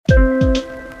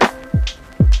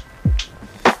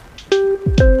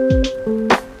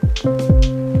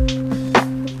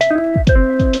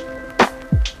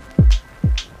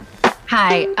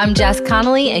I'm Jess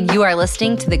Connolly, and you are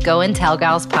listening to the Go and Tell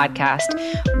Gals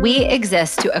podcast. We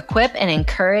exist to equip and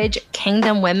encourage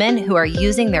kingdom women who are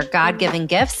using their God-given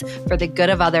gifts for the good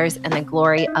of others and the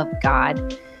glory of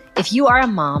God. If you are a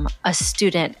mom, a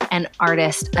student, an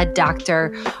artist, a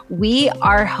doctor, we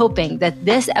are hoping that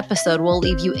this episode will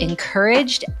leave you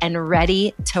encouraged and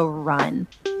ready to run.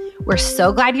 We're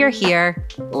so glad you're here.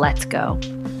 Let's go.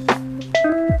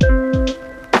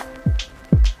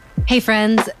 Hey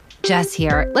friends, Jess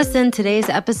here. Listen, today's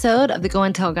episode of the Go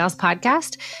and Tell Gals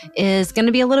podcast is going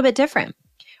to be a little bit different.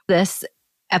 This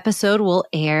episode will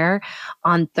air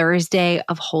on Thursday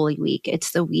of Holy Week.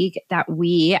 It's the week that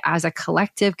we, as a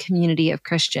collective community of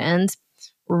Christians,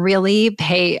 really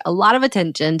pay a lot of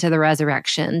attention to the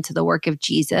resurrection, to the work of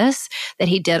Jesus that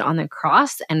he did on the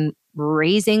cross and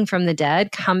raising from the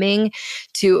dead, coming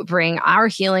to bring our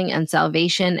healing and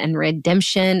salvation and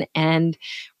redemption and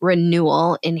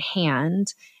renewal in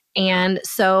hand. And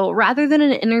so rather than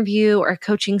an interview or a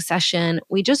coaching session,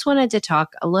 we just wanted to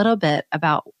talk a little bit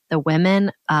about the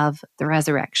women of the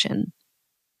resurrection.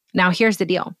 Now, here's the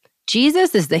deal.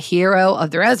 Jesus is the hero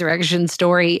of the resurrection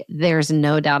story. There's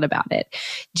no doubt about it.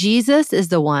 Jesus is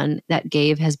the one that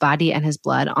gave his body and his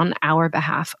blood on our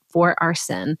behalf for our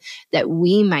sin, that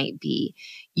we might be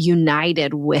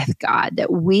united with God,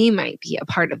 that we might be a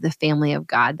part of the family of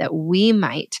God, that we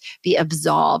might be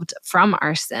absolved from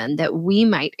our sin, that we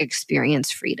might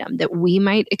experience freedom, that we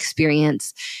might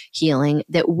experience healing,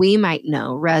 that we might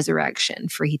know resurrection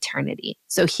for eternity.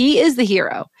 So he is the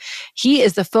hero. He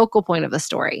is the focal point of the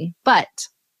story. But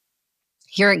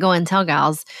here at Go and Tell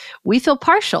Gals, we feel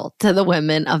partial to the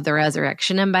women of the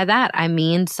resurrection. And by that, I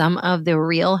mean some of the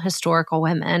real historical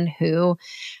women who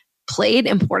played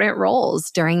important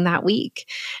roles during that week.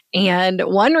 And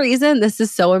one reason this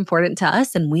is so important to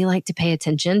us, and we like to pay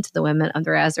attention to the women of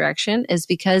the resurrection, is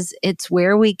because it's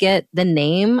where we get the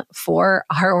name for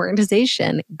our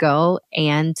organization, Go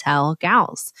and Tell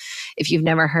Gals. If you've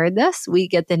never heard this, we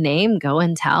get the name Go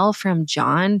and Tell from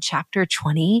John chapter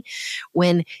 20,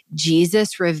 when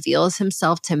Jesus reveals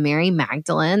himself to Mary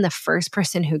Magdalene, the first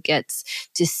person who gets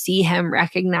to see him,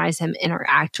 recognize him,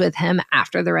 interact with him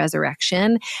after the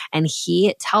resurrection. And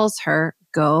he tells her,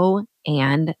 go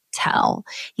and tell.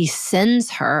 He sends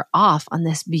her off on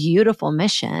this beautiful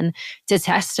mission to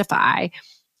testify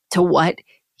to what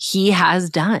he has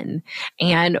done.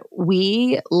 And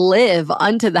we live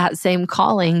unto that same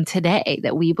calling today,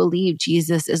 that we believe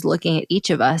Jesus is looking at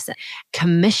each of us,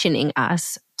 commissioning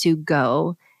us to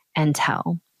go and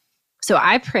tell. So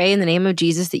I pray in the name of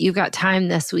Jesus that you've got time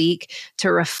this week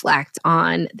to reflect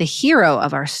on the hero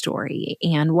of our story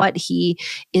and what he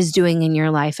is doing in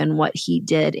your life and what he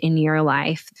did in your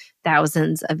life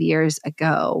thousands of years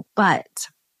ago. But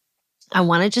I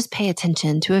want to just pay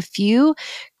attention to a few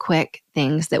quick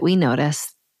things that we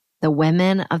notice the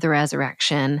women of the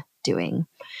resurrection doing.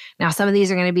 Now, some of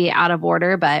these are going to be out of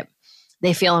order, but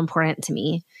they feel important to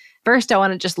me. First, I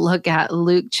want to just look at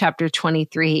Luke chapter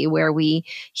 23, where we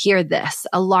hear this.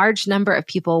 A large number of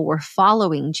people were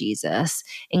following Jesus,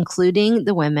 including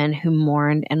the women who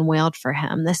mourned and wailed for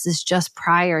him. This is just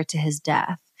prior to his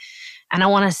death. And I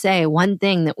want to say one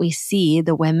thing that we see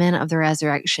the women of the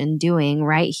resurrection doing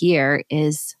right here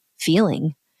is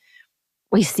feeling.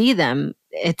 We see them,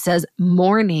 it says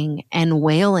mourning and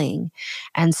wailing.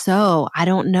 And so I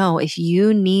don't know if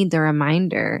you need the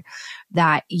reminder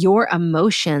that your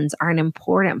emotions are an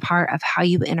important part of how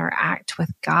you interact with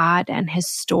God and his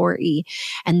story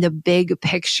and the big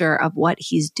picture of what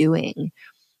he's doing.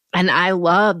 And I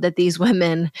love that these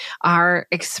women are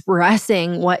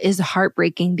expressing what is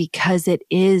heartbreaking, because it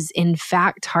is in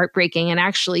fact heartbreaking. And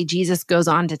actually, Jesus goes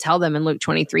on to tell them in Luke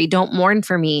 23, don't mourn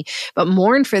for me, but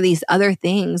mourn for these other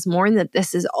things. Mourn that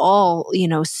this is all,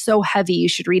 so heavy. You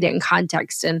should read it in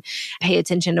context and pay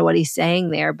attention to what he's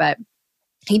saying there. But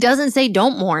he doesn't say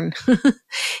don't mourn.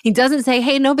 He doesn't say,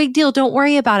 hey, no big deal. Don't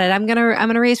worry about it. I'm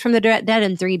gonna raise from the dead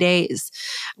in 3 days.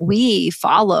 We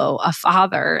follow a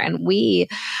father and we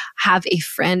have a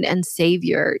friend and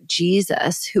savior,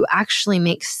 Jesus, who actually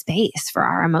makes space for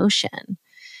our emotion.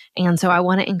 And so I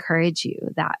want to encourage you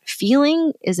that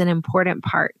feeling is an important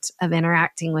part of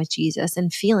interacting with Jesus,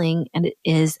 and feeling and it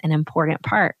is an important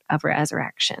part of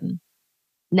resurrection.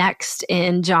 Next,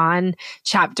 in John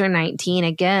chapter 19,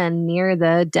 again, near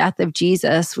the death of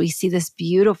Jesus, we see this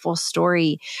beautiful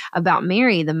story about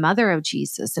Mary, the mother of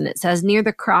Jesus. And it says, near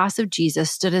the cross of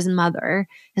Jesus stood his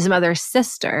mother's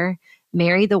sister,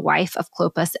 Mary, the wife of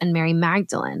Clopas, and Mary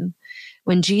Magdalene.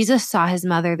 When Jesus saw his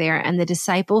mother there and the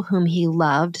disciple whom he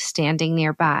loved standing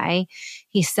nearby,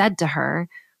 he said to her,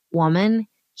 "Woman,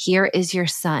 here is your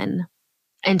son."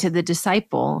 And to the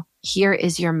disciple, "Here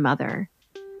is your mother."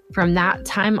 From that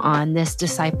time on, this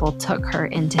disciple took her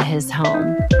into his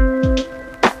home.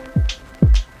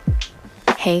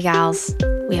 Hey gals,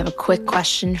 we have a quick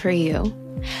question for you.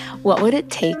 What would it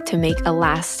take to make a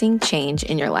lasting change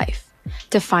in your life?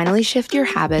 To finally shift your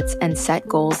habits and set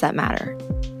goals that matter?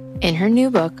 In her new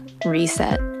book,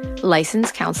 Reset,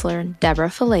 licensed counselor Deborah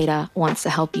Fileta wants to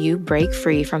help you break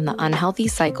free from the unhealthy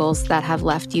cycles that have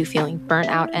left you feeling burnt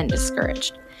out and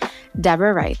discouraged.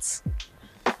 Deborah writes,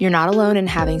 "You're not alone in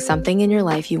having something in your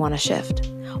life you want to shift.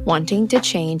 Wanting to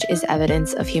change is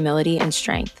evidence of humility and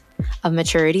strength, of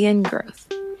maturity and growth.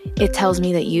 It tells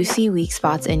me that you see weak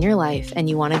spots in your life and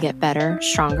you want to get better,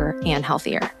 stronger, and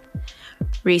healthier."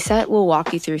 Reset will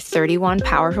walk you through 31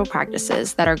 powerful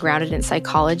practices that are grounded in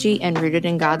psychology and rooted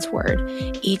in God's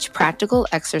Word. Each practical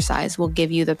exercise will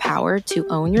give you the power to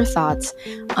own your thoughts,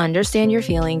 understand your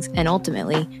feelings, and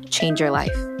ultimately change your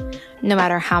life. No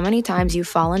matter how many times you've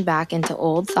fallen back into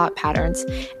old thought patterns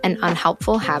and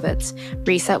unhelpful habits,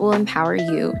 Reset will empower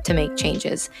you to make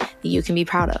changes that you can be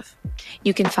proud of.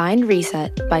 You can find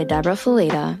Reset by Deborah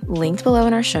Fileta linked below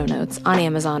in our show notes on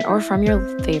Amazon or from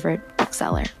your favorite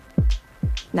bookseller.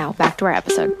 Now, back to our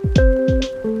episode.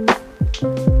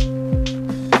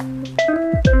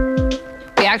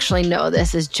 We actually know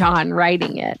this is John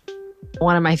writing it.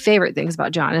 One of my favorite things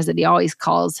about John is that he always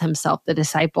calls himself the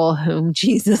disciple whom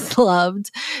Jesus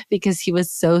loved because he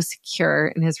was so secure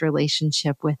in his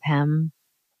relationship with him.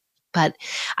 But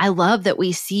I love that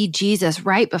we see Jesus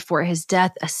right before his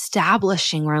death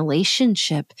establishing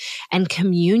relationship and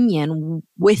communion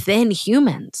within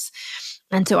humans.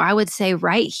 And so I would say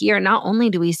right here, not only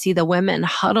do we see the women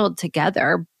huddled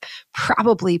together,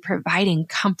 probably providing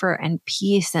comfort and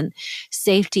peace and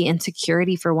safety and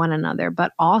security for one another,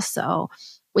 but also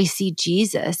we see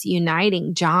Jesus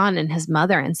uniting John and his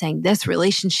mother and saying, this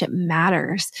relationship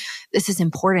matters. This is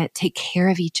important. Take care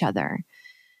of each other.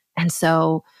 And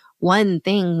so one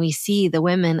thing we see the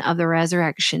women of the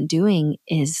resurrection doing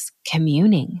is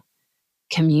communing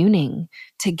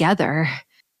together,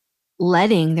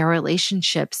 letting their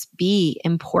relationships be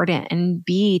important and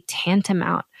be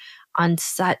tantamount on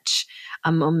such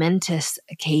a momentous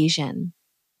occasion.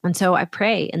 And so I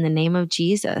pray in the name of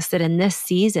Jesus that in this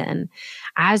season,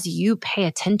 as you pay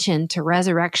attention to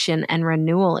resurrection and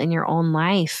renewal in your own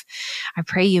life, I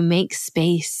pray you make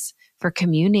space for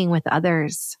communing with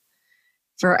others,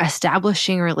 for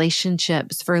establishing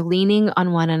relationships, for leaning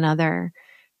on one another,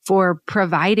 for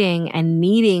providing and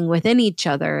needing within each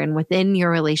other and within your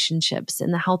relationships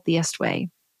in the healthiest way.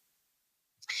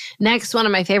 Next, one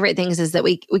of my favorite things is that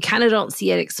we kind of don't see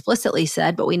it explicitly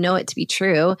said, but we know it to be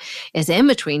true, is in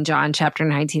between John chapter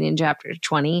 19 and chapter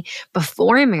 20,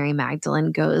 before Mary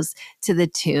Magdalene goes to the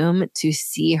tomb to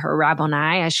see her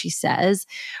Rabboni, as she says,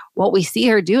 what we see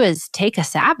her do is take a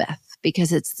Sabbath,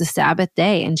 because it's the Sabbath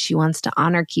day and she wants to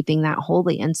honor keeping that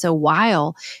holy. And so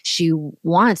while she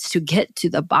wants to get to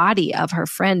the body of her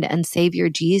friend and Savior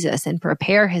Jesus and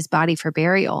prepare his body for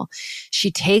burial, she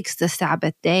takes the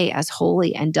Sabbath day as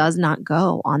holy and does not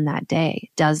go on that day,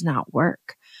 does not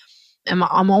work.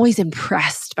 I'm always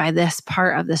impressed by this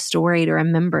part of the story to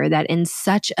remember that in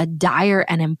such a dire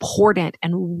and important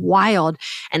and wild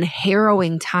and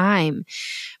harrowing time,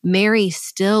 Mary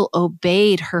still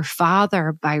obeyed her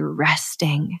father by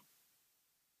resting.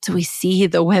 So we see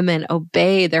the women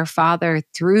obey their father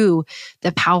through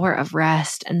the power of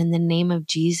rest. And in the name of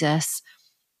Jesus,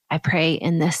 I pray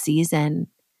in this season,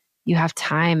 you have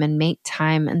time and make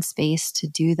time and space to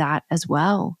do that as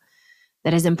well.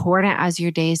 That as important as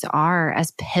your days are,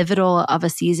 as pivotal of a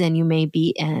season you may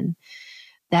be in,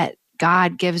 that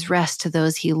God gives rest to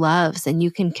those he loves, and you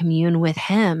can commune with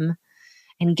him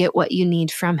and get what you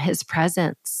need from his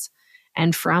presence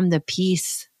and from the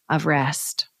peace of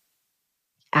rest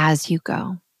as you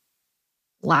go.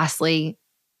 Lastly,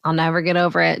 I'll never get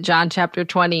over it. John chapter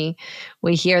 20,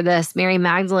 we hear this. Mary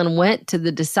Magdalene went to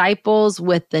the disciples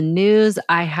with the news,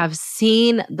 I have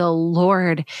seen the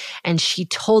Lord. And she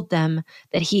told them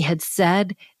that he had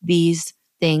said these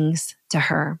things to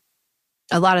her.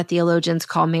 A lot of theologians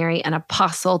call Mary an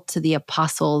apostle to the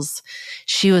apostles.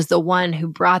 She was the one who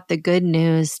brought the good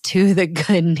news to the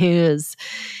good news.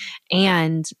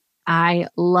 And I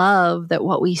love that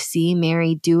what we see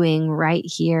Mary doing right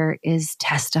here is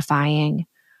testifying.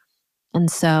 And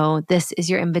so this is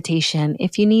your invitation,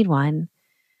 if you need one,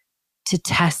 to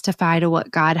testify to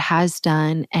what God has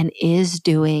done and is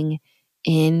doing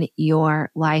in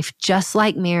your life. Just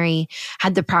like Mary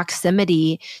had the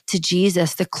proximity to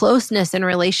Jesus, the closeness in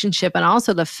relationship, and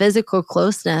also the physical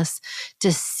closeness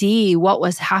to see what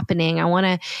was happening. I want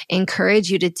to encourage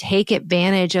you to take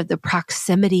advantage of the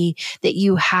proximity that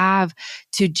you have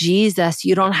to Jesus.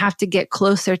 You don't have to get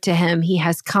closer to him. He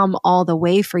has come all the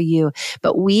way for you,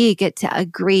 but we get to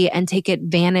agree and take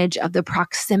advantage of the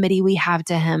proximity we have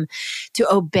to him,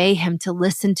 to obey him, to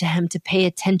listen to him, to pay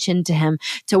attention to him,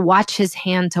 to watch his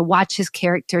hand, to watch his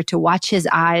character, to watch his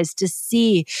eyes, to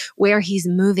see where he's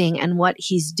moving and what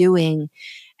he's doing,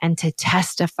 and to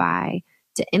testify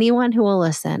to anyone who will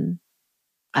listen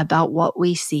about what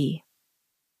we see.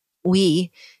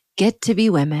 We get to be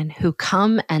women who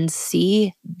come and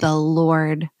see the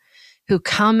Lord, who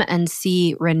come and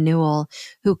see renewal,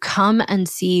 who come and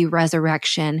see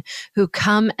resurrection, who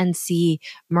come and see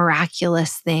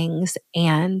miraculous things.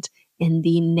 And in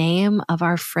the name of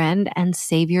our friend and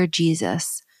Savior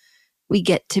Jesus, we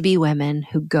get to be women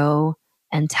who go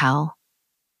and tell,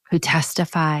 who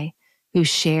testify, who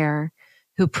share,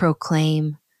 who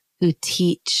proclaim, who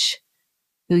teach,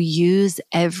 who use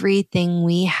everything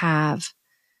we have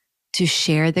to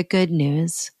share the good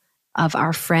news of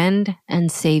our friend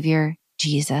and Savior,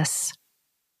 Jesus.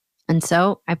 And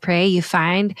so I pray you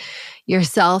find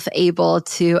yourself able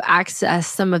to access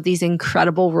some of these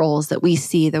incredible roles that we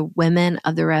see the women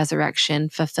of the resurrection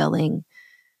fulfilling.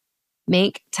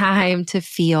 Make time to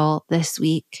feel this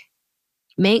week.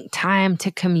 Make time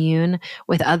to commune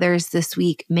with others this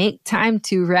week. Make time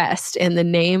to rest in the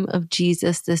name of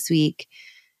Jesus this week.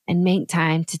 And make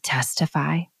time to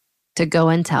testify, to go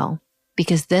and tell,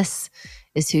 because this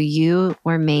is who you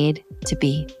were made to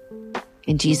be.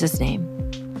 In Jesus' name,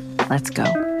 let's go.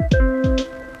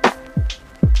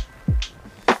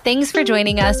 Thanks for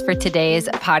joining us for today's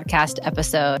podcast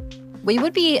episode. We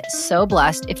would be so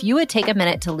blessed if you would take a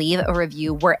minute to leave a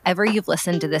review wherever you've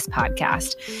listened to this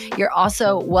podcast. You're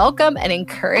also welcome and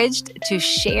encouraged to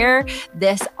share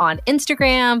this on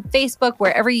Instagram, Facebook,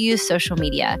 wherever you use social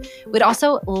media. We'd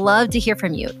also love to hear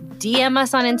from you. DM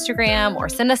us on Instagram or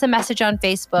send us a message on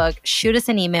Facebook, shoot us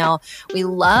an email. We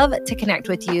love to connect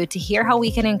with you to hear how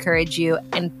we can encourage you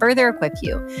and further equip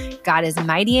you. God is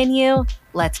mighty in you.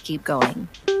 Let's keep going.